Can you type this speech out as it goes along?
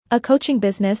A coaching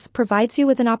business provides you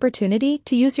with an opportunity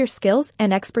to use your skills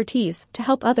and expertise to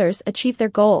help others achieve their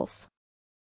goals.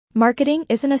 Marketing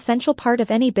is an essential part of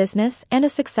any business and a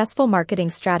successful marketing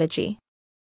strategy.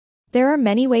 There are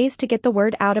many ways to get the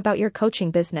word out about your coaching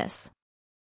business.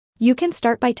 You can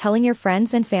start by telling your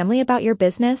friends and family about your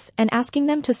business and asking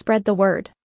them to spread the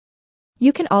word.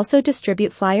 You can also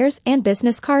distribute flyers and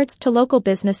business cards to local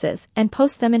businesses and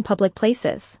post them in public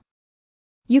places.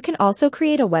 You can also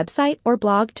create a website or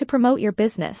blog to promote your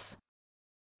business.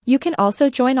 You can also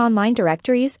join online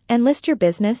directories and list your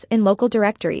business in local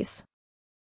directories.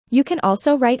 You can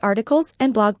also write articles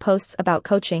and blog posts about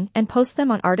coaching and post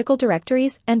them on article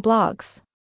directories and blogs.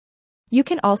 You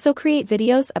can also create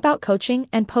videos about coaching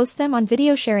and post them on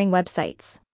video sharing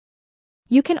websites.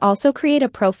 You can also create a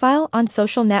profile on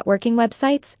social networking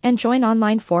websites and join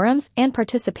online forums and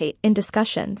participate in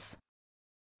discussions.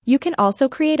 You can also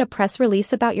create a press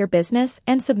release about your business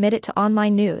and submit it to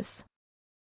online news.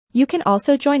 You can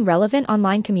also join relevant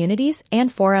online communities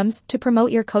and forums to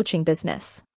promote your coaching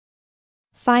business.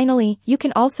 Finally, you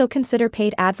can also consider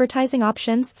paid advertising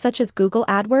options such as Google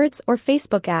AdWords or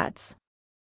Facebook ads.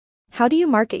 How do you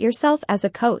market yourself as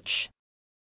a coach?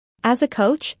 As a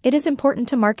coach, it is important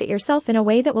to market yourself in a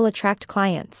way that will attract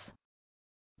clients.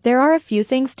 There are a few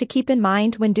things to keep in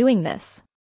mind when doing this.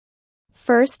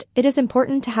 First, it is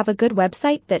important to have a good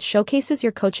website that showcases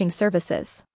your coaching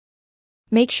services.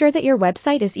 Make sure that your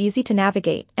website is easy to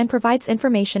navigate and provides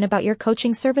information about your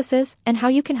coaching services and how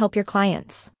you can help your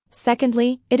clients.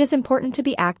 Secondly, it is important to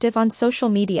be active on social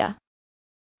media.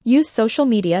 Use social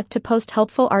media to post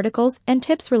helpful articles and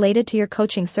tips related to your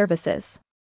coaching services.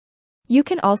 You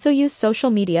can also use social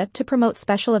media to promote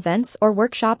special events or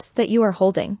workshops that you are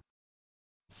holding.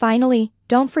 Finally,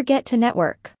 don't forget to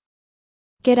network.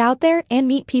 Get out there and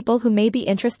meet people who may be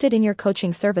interested in your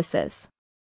coaching services.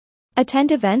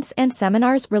 Attend events and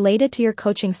seminars related to your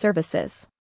coaching services.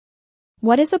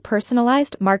 What is a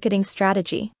personalized marketing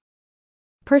strategy?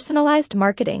 Personalized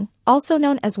marketing, also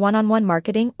known as one-on-one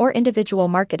marketing or individual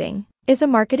marketing, is a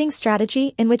marketing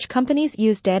strategy in which companies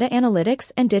use data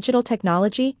analytics and digital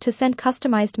technology to send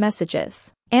customized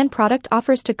messages and product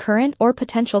offers to current or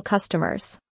potential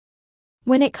customers.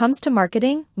 When it comes to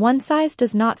marketing, one size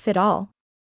does not fit all.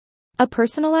 A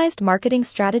personalized marketing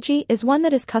strategy is one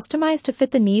that is customized to fit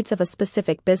the needs of a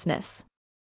specific business.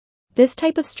 This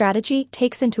type of strategy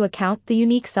takes into account the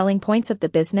unique selling points of the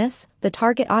business, the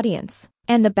target audience,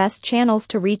 and the best channels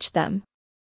to reach them.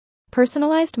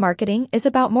 Personalized marketing is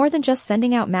about more than just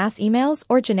sending out mass emails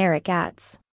or generic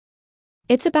ads.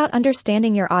 It's about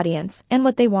understanding your audience and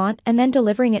what they want and then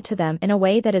delivering it to them in a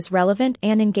way that is relevant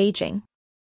and engaging.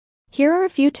 Here are a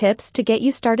few tips to get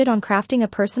you started on crafting a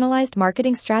personalized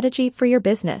marketing strategy for your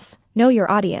business. Know your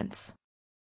audience.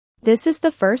 This is the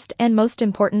first and most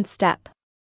important step.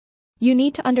 You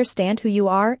need to understand who you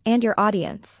are and your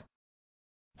audience.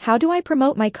 How do I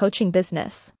promote my coaching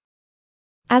business?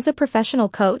 As a professional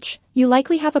coach, you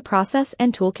likely have a process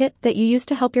and toolkit that you use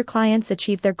to help your clients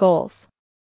achieve their goals.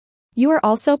 You are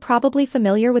also probably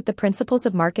familiar with the principles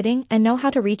of marketing and know how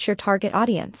to reach your target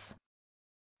audience.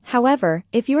 However,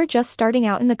 if you are just starting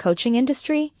out in the coaching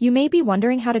industry, you may be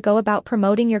wondering how to go about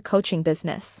promoting your coaching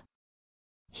business.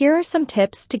 Here are some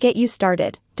tips to get you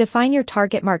started. Define your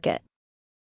target market.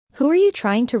 Who are you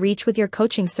trying to reach with your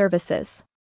coaching services?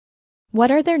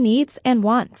 What are their needs and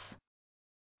wants?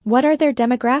 What are their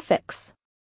demographics?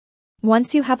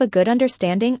 Once you have a good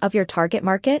understanding of your target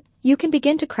market, you can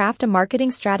begin to craft a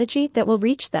marketing strategy that will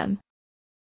reach them.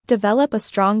 Develop a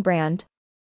strong brand.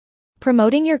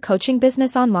 Promoting your coaching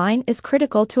business online is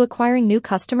critical to acquiring new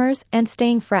customers and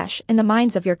staying fresh in the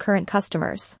minds of your current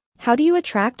customers. How do you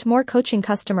attract more coaching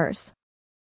customers?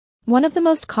 One of the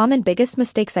most common biggest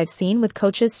mistakes I've seen with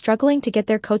coaches struggling to get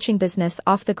their coaching business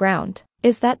off the ground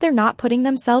is that they're not putting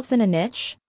themselves in a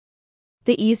niche.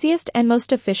 The easiest and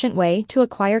most efficient way to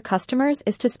acquire customers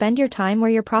is to spend your time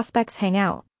where your prospects hang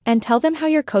out and tell them how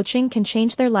your coaching can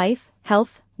change their life,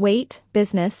 health, weight,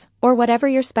 business, or whatever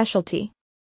your specialty.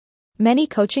 Many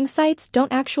coaching sites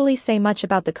don't actually say much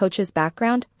about the coach's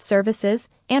background,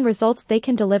 services, and results they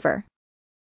can deliver.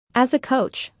 As a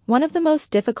coach, one of the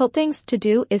most difficult things to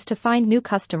do is to find new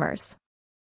customers.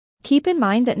 Keep in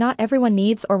mind that not everyone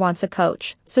needs or wants a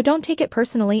coach, so don't take it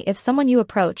personally if someone you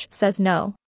approach says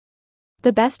no.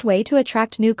 The best way to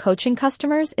attract new coaching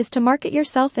customers is to market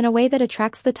yourself in a way that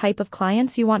attracts the type of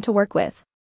clients you want to work with.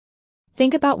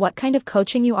 Think about what kind of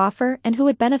coaching you offer and who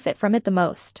would benefit from it the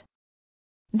most.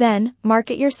 Then,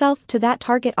 market yourself to that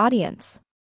target audience.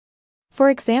 For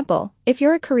example, if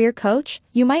you're a career coach,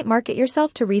 you might market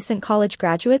yourself to recent college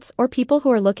graduates or people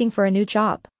who are looking for a new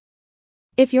job.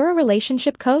 If you're a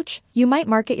relationship coach, you might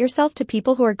market yourself to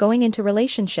people who are going into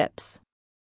relationships.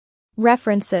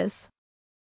 References: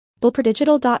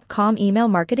 bullperdigital.com, email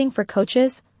marketing for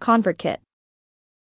coaches, ConvertKit.